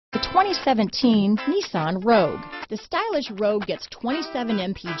2017 Nissan Rogue. The stylish Rogue gets 27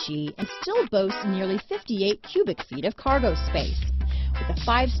 MPG and still boasts nearly 58 cubic feet of cargo space. With a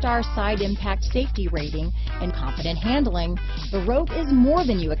 5-star side impact safety rating and confident handling, the Rogue is more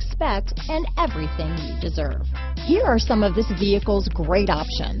than you expect and everything you deserve. Here are some of this vehicle's great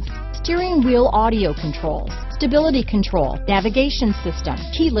options: steering wheel audio controls, stability control, navigation system,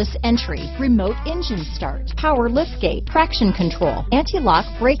 keyless entry, remote engine start, power liftgate, traction control, anti-lock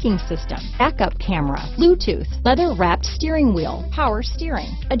braking system, backup camera, Bluetooth, leather-wrapped steering wheel, power steering,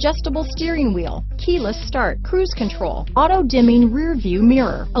 adjustable steering wheel, keyless start, cruise control, auto-dimming rear view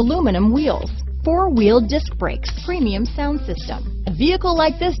mirror, aluminum wheels, 4-wheel disc brakes, premium sound system. A vehicle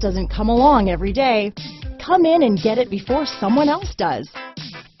like this doesn't come along every day. Come in and get it before someone else does.